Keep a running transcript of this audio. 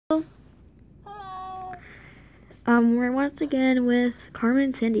We're once again with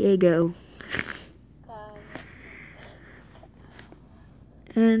Carmen Sandiego.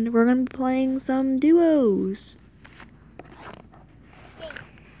 And we're gonna be playing some duos.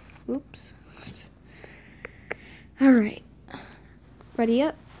 Oops. Alright. Ready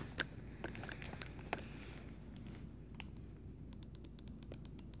up?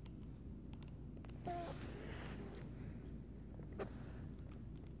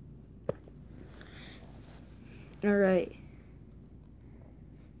 Alright.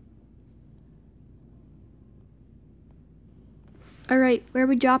 Alright, where are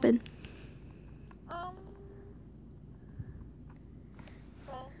we dropping?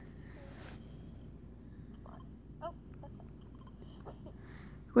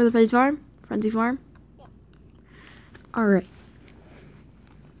 Where the Frenzy Farm? Frenzy Farm? Yeah. Alright.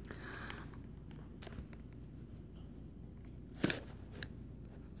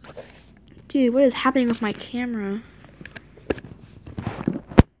 Dude, what is happening with my camera?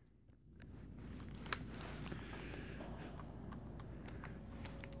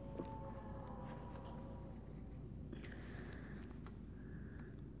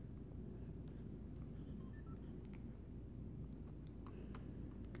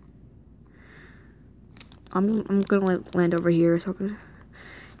 I'm gonna land over here or something.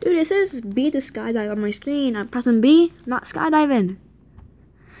 Dude, it says B to skydive on my screen. I'm pressing B, not skydiving.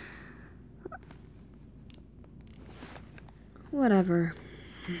 Whatever.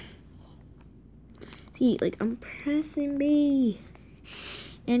 See, like, I'm pressing B.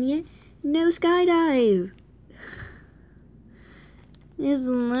 And yet, no skydive.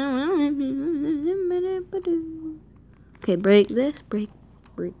 Okay, break this. Break.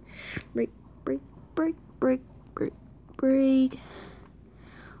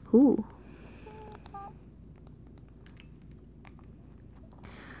 Ooh.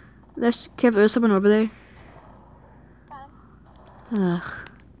 There's someone over there. Ugh.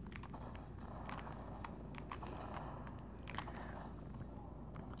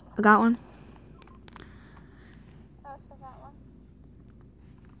 I got one.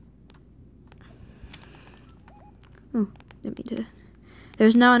 Oh, didn't mean to.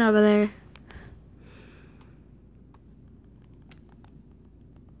 There's no one over there.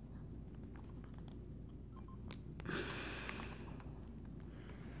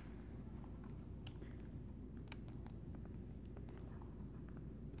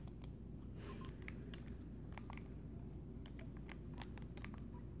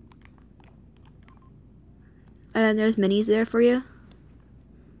 And there's minis there for you.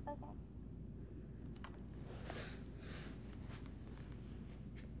 Okay.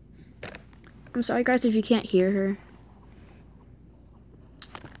 I'm sorry guys if you can't hear her.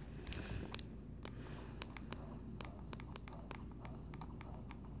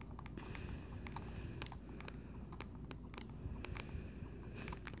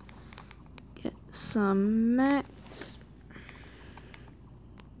 Get some mats.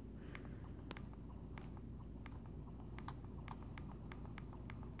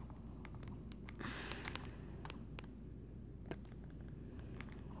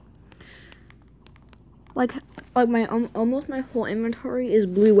 Like my almost my whole inventory is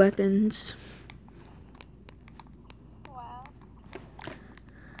blue weapons. Wow.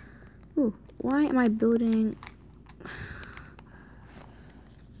 Ooh, why am I building?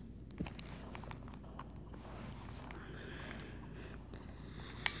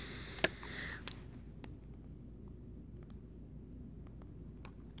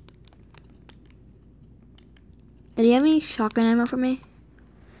 Do you have any shotgun ammo for me?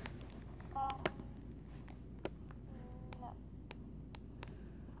 No.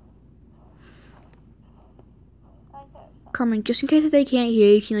 Carmen, just in case they can't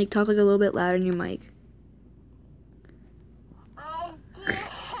hear you, can like talk like a little bit louder in your mic. I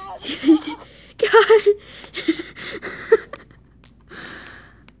do have God.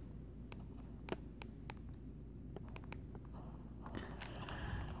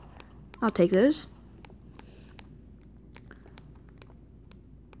 I'll take those.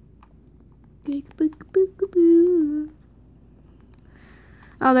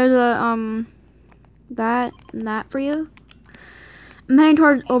 Oh, there's a that and that for you. I'm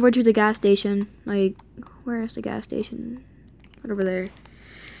heading over to the gas station. Like, where is the gas station? Right over there.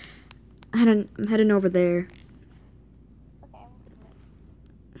 I'm heading over there. Okay.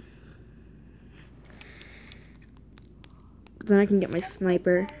 Then I can get my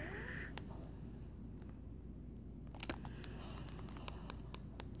sniper.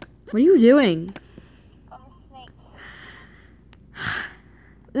 What are you doing? Snakes.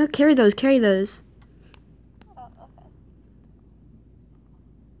 No, carry those. Oh, okay.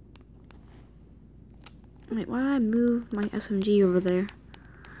 Wait, why did I move my SMG over there?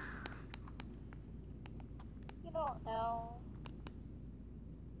 You don't know.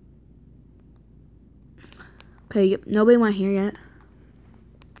 Okay, yep, nobody went here yet.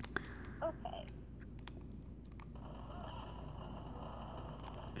 Okay.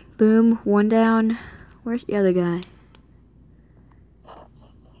 Boom, one down. Where's the other guy?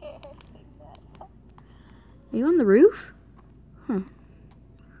 Dare sing that song. Are you on the roof? Huh.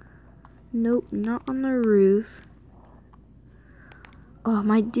 Nope, not on the roof. Oh,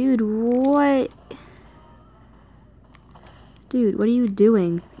 my dude, what? Dude, what are you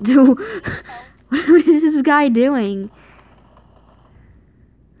doing? Dude, what is this guy doing?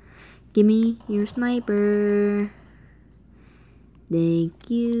 Give me your sniper. Thank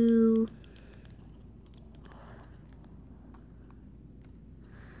you.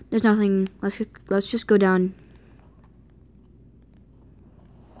 There's nothing. Let's just go down.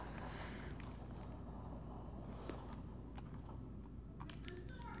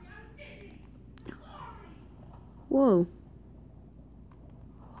 Whoa.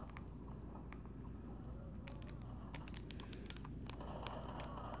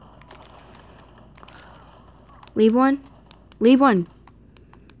 Leave one. Leave one.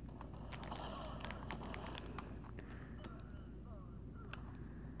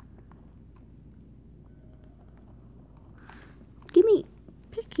 Give me.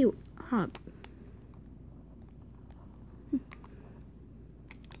 Pick you up.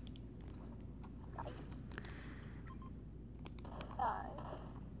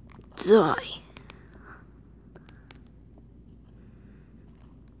 Die.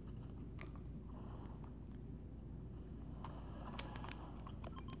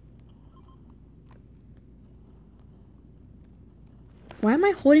 Why am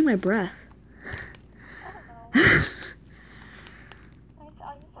I holding my breath? Are you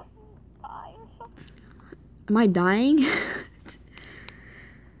going to die or something? Am I dying?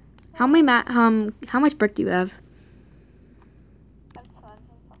 How much brick do you have? I'm fun or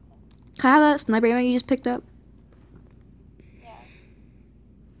something. Can I have that sniper ammo you just picked up? Yeah.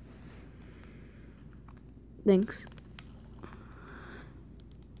 Thanks.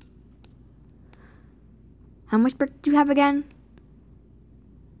 How much brick do you have again?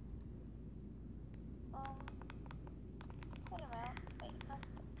 Good amount. Wait, no.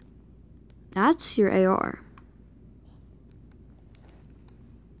 That's your AR.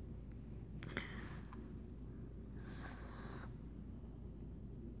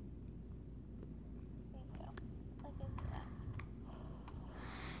 There you go. I'll give you that.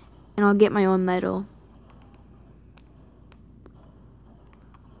 And I'll get my own medal.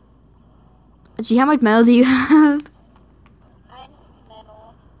 Gee, how much medals do you have? I need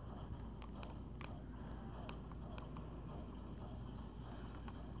metal.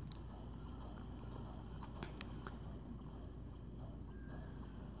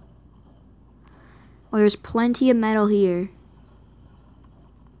 Well, there's plenty of metal here.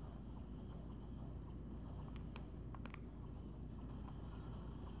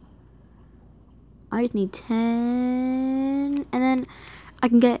 I just need 10, and then I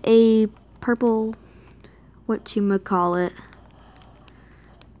can get a purple, whatchamacallit,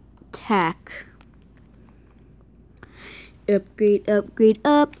 tack. Upgrade, upgrade,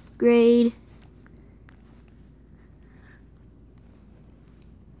 upgrade.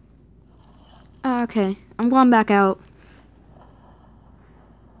 Okay, I'm going back out.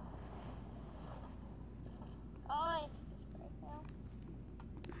 Oh, I need this right now.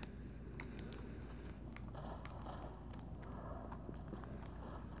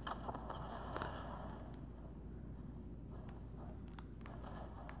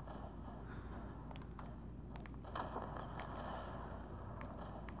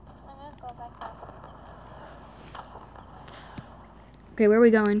 I'm gonna go back up. Okay, where are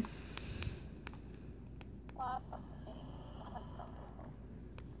we going?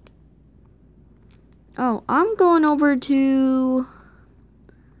 Oh, I'm going over to...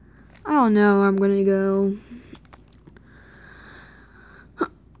 I don't know where I'm gonna go.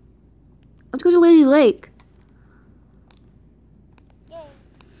 Let's go to Lazy Lake. Yay.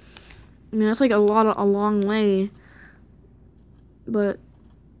 I mean, that's like a long way. But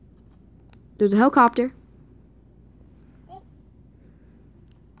there's a helicopter. Yep.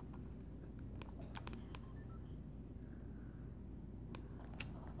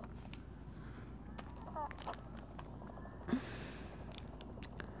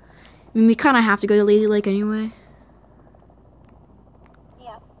 I mean, we kind of have to go to Lazy Lake anyway.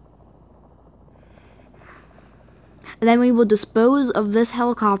 Yeah. And then we will dispose of this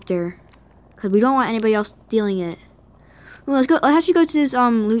helicopter. Because we don't want anybody else stealing it. Well, let's go. Let's actually go to this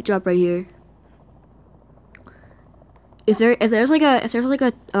loot drop right here. a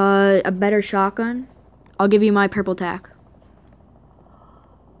better shotgun, I'll give you my purple tack.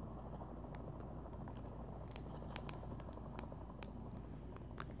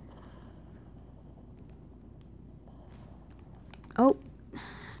 Oh,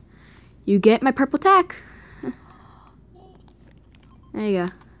 you get my purple tack. There you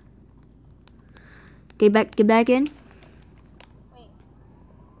go. Get back in. Wait.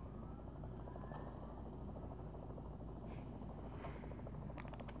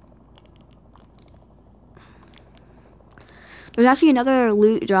 There's actually another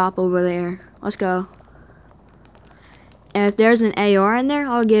loot drop over there. Let's go. And if there's an AR in there,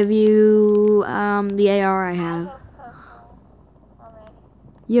 I'll give you the AR I I have. have purple already.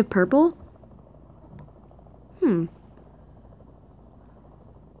 You have purple? Hmm.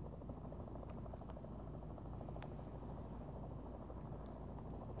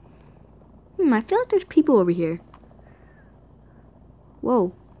 I feel like there's people over here.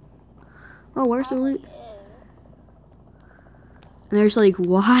 Whoa. Oh, where's the loot? Is. And there's like,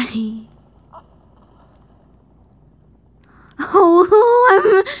 why? Oh,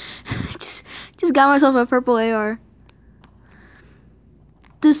 I'm just got myself a purple AR.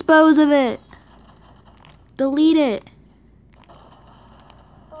 Dispose of it. Delete it.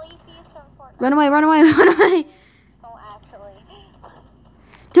 Delete these from Fortnite. Run away, run away, run away. Don't actually.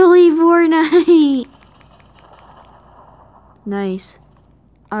 Delete Fortnite. Nice.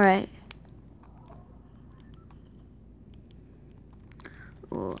 Alright.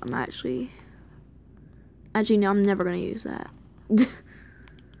 Oh, actually, no, I'm never gonna use that.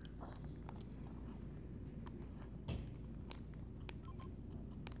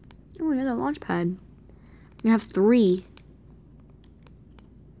 Oh, another launch pad. We have 3.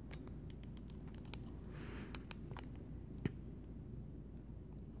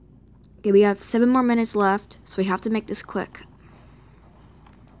 Okay, we have 7 more minutes left, so we have to make this quick.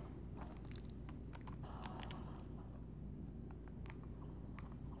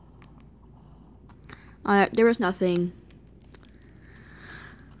 There was nothing.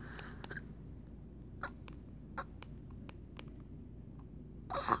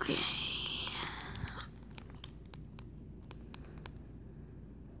 Okay.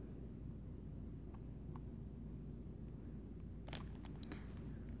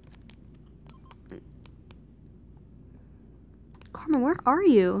 Carmen, where are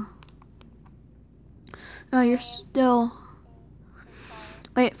you? Oh, you're still...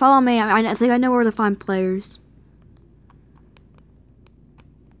 Wait, follow me. I think I know where to find players.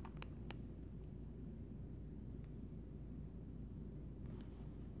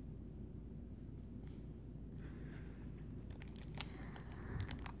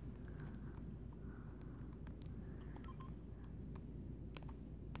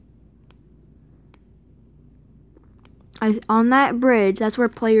 On that bridge, that's where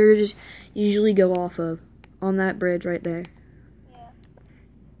players usually go off of. On that bridge right there. Yeah.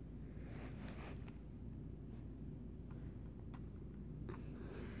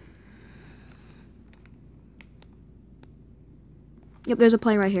 Yep, there's a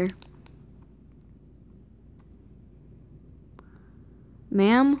play right here.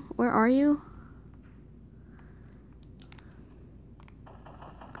 Ma'am, where are you?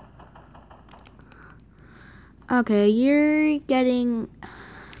 Okay, you're getting...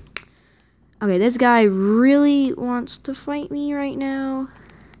 Okay, this guy really wants to fight me right now.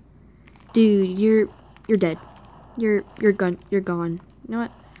 Dude, you're dead. You're gone. You know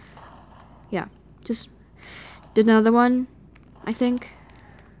what? Yeah, just did another one, I think.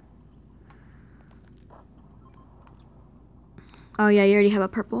 Oh yeah, you already have a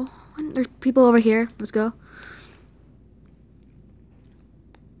purple one. There's people over here. Let's go.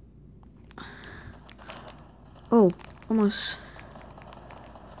 Oh, almost.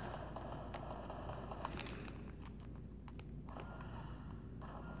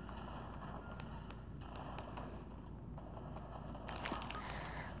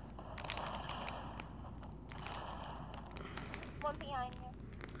 One behind you.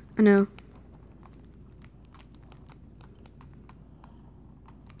 I know.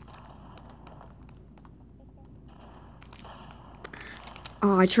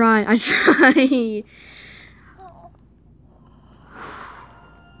 Oh, I tried.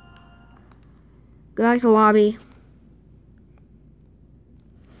 Go back to the lobby.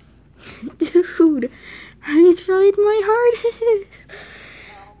 Dude, I tried my hardest.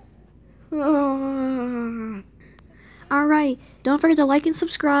 Oh. Alright, don't forget to like and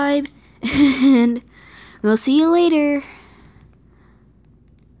subscribe. And we'll see you later.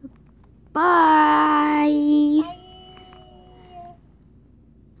 Bye. Bye.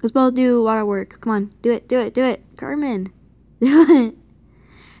 Let's both do water work. Come on, do it, do it, do it, Carmen. Do it.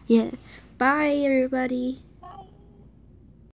 Yeah. Bye, everybody.